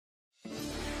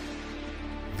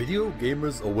Video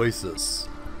Gamers Oasis.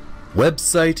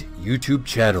 Website, YouTube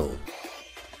channel.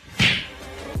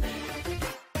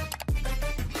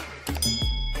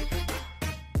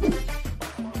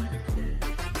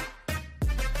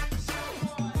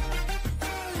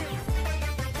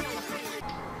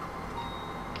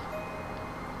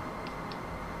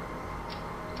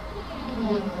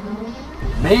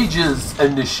 Mage's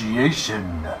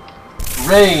Initiation.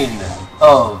 Reign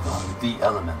of the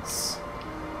Elements.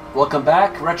 Welcome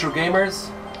back, retro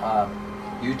gamers,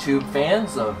 YouTube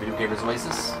fans of Video Gamers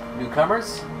Oasis,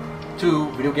 newcomers to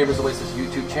Video Gamers Oasis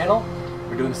YouTube channel.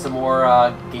 We're doing some more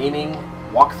gaming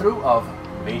walkthrough of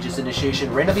Mage's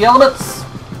Initiation, Reign of the Elements.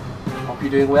 Hope you're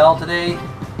doing well today.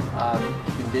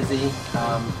 Keeping busy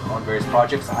on various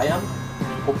projects. I am.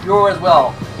 Hope you're as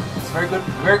well. It's very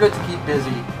good to keep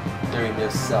busy during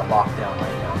this lockdown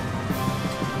right now.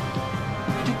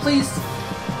 Could you please,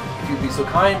 if you'd be so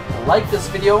kind, like this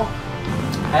video,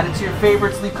 add it to your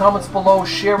favorites, leave comments below,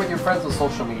 share with your friends on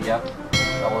social media,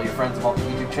 tell all your friends about the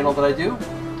YouTube channel that I do.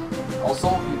 Also,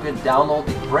 you can download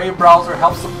the Brave browser,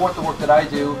 help support the work that I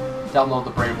do. Download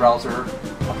the Brave browser,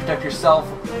 protect yourself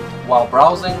while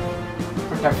browsing,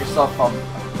 protect yourself from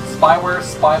spyware,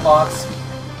 spy bots.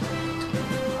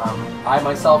 I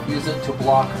myself use it to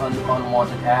block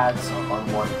unwanted ads,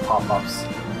 unwanted pop-ups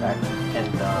that can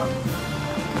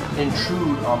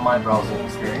intrude on my browsing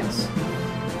experience.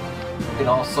 You can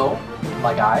also,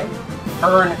 like I,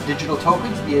 earn digital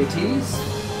tokens, BATs,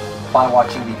 by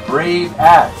watching the Brave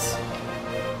ads.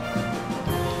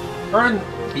 Earn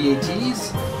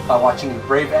BATs by watching the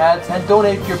Brave ads and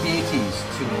donate your BATs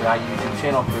to my YouTube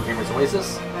channel, Video Gamers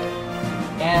Oasis,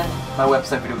 and my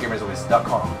website,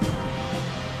 videogamersoasis.com.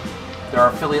 There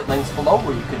are affiliate links below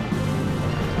where you can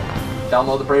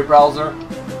download the Brave browser.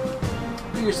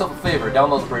 Do yourself a favor,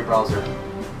 download the Brave browser.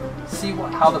 See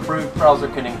how the Brew browser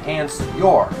can enhance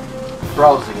your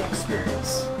browsing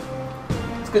experience.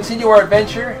 Let's continue our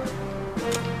adventure.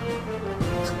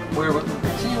 We're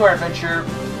continuing our adventure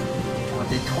with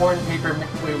the torn paper.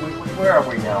 Where are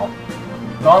we now?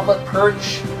 Gauntlet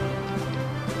Perch.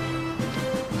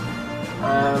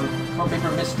 Torn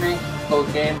paper mystery.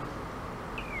 Closed game.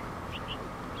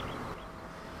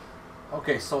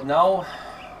 Okay, so now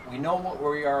we know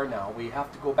where we are now. We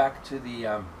have to go back to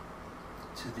the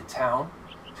town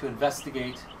to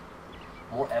investigate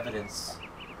more evidence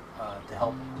to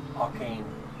help Arcane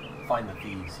find the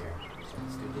thieves here. So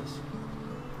let's do this.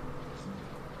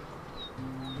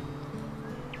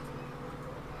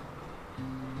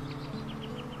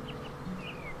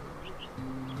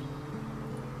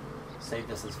 Save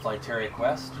this as Flyteria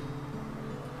quest.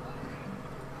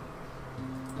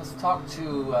 Let's talk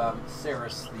to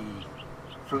Cerys, the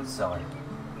fruit seller.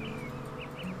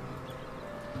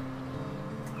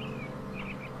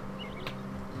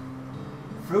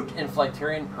 Fruit and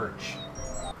Flyterian perch.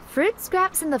 Fruit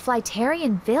scraps in the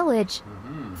Flyterian village?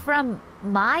 From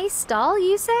my stall,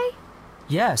 you say?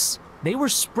 Yes, they were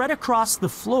spread across the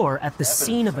floor at the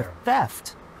scene of a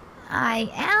theft.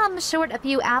 I am short a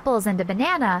few apples and a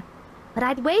banana, but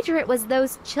I'd wager it was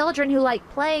those children who like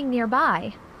playing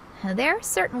nearby. They're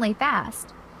certainly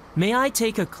fast. May I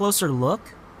take a closer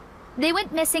look? They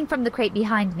went missing from the crate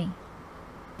behind me.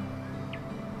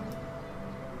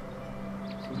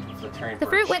 The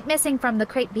fruit went missing from the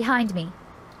crate behind me.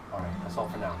 Alright, that's all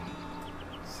for now.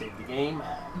 Save the game.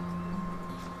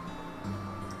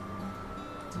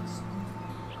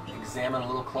 Examine a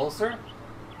little closer.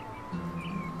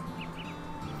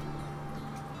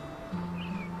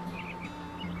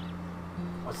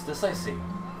 What's this I see?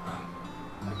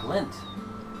 A glint.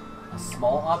 A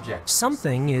small object.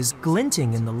 Something is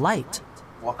glinting in the light.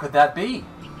 What could that be?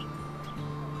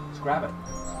 Let's grab it.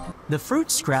 The fruit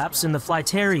scraps in the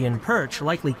Flyterian perch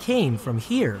likely came from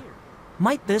here.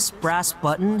 Might this brass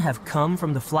button have come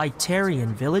from the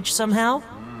Flyterian village somehow?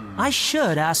 I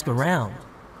should ask around.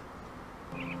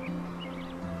 Let's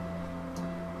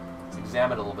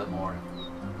examine it a little bit more.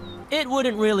 It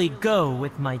wouldn't really go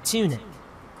with my tunic.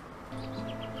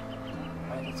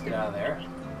 Alright, let's get out of there.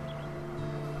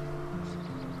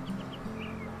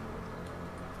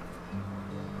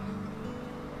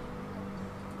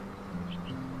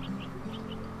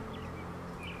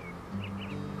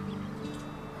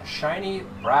 Shiny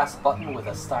brass button with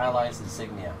a stylized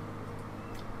insignia.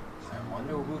 I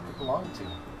wonder who it could belong to.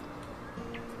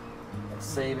 Let's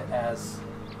save it as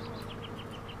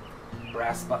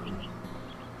brass button.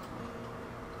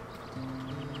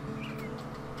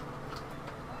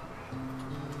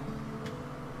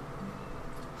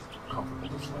 Comfortable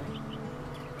this way.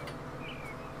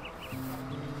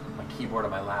 My keyboard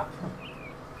on my lap.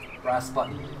 Brass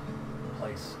button.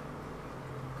 Place.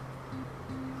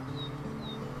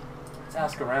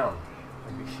 Let's ask around.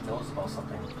 Maybe she knows about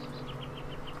something.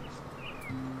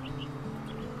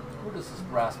 Who does this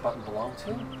brass button belong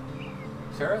to?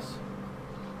 Cerys?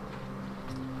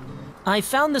 I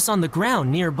found this on the ground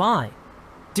nearby.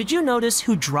 Did you notice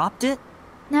who dropped it?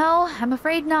 No, I'm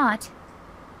afraid not.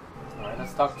 Alright,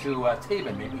 let's talk to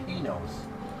Taven. Maybe he knows.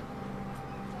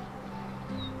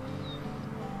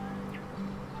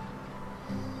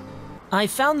 I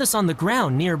found this on the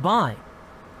ground nearby.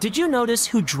 Did you notice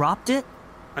who dropped it?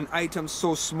 An item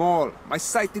so small, my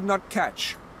sight did not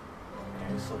catch.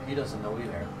 Okay, so he doesn't know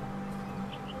either.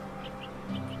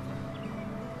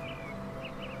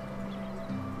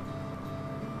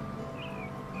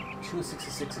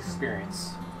 $266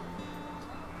 experience.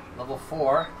 Level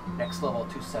 4, next level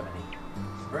 270.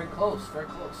 Very close, very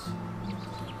close.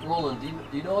 Roland, do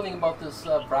you know anything about this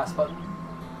brass button?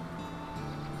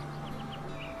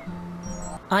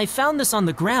 I found this on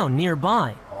the ground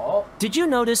nearby. Oh. Did you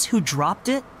notice who dropped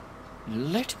it?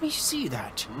 Let me see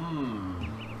that.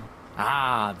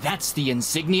 Ah, that's the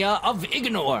insignia of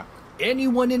Ignore.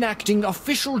 Anyone enacting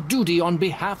official duty on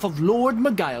behalf of Lord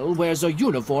Miguel wears a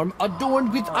uniform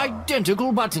adorned with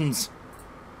identical buttons.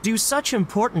 Do such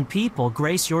important people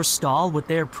grace your stall with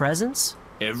their presence?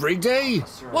 Every day.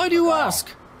 Why do you ask?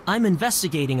 I'm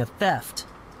investigating a theft.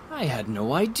 I had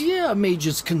no idea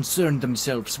mages concerned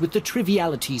themselves with the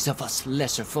trivialities of us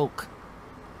lesser folk.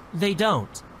 They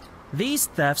don't. These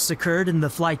thefts occurred in the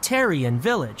Flyterian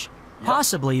village,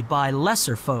 possibly by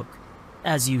lesser folk,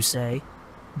 as you say.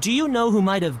 Do you know who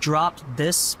might have dropped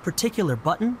this particular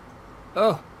button?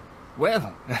 Oh,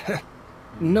 well,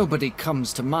 nobody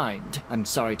comes to mind, I'm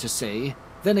sorry to say.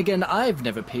 Then again, I've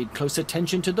never paid close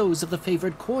attention to those of the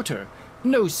favored quarter.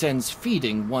 No sense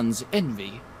feeding one's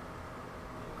envy.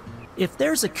 If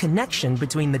there's a connection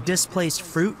between the displaced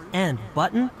fruit and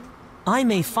button, I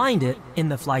may find it in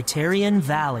the Flyterian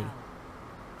Valley.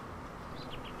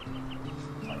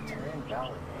 Flyterian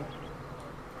Valley, eh?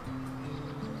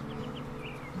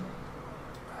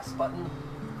 Brass button.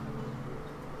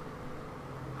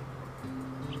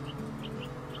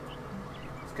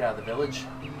 Let's get out of the village.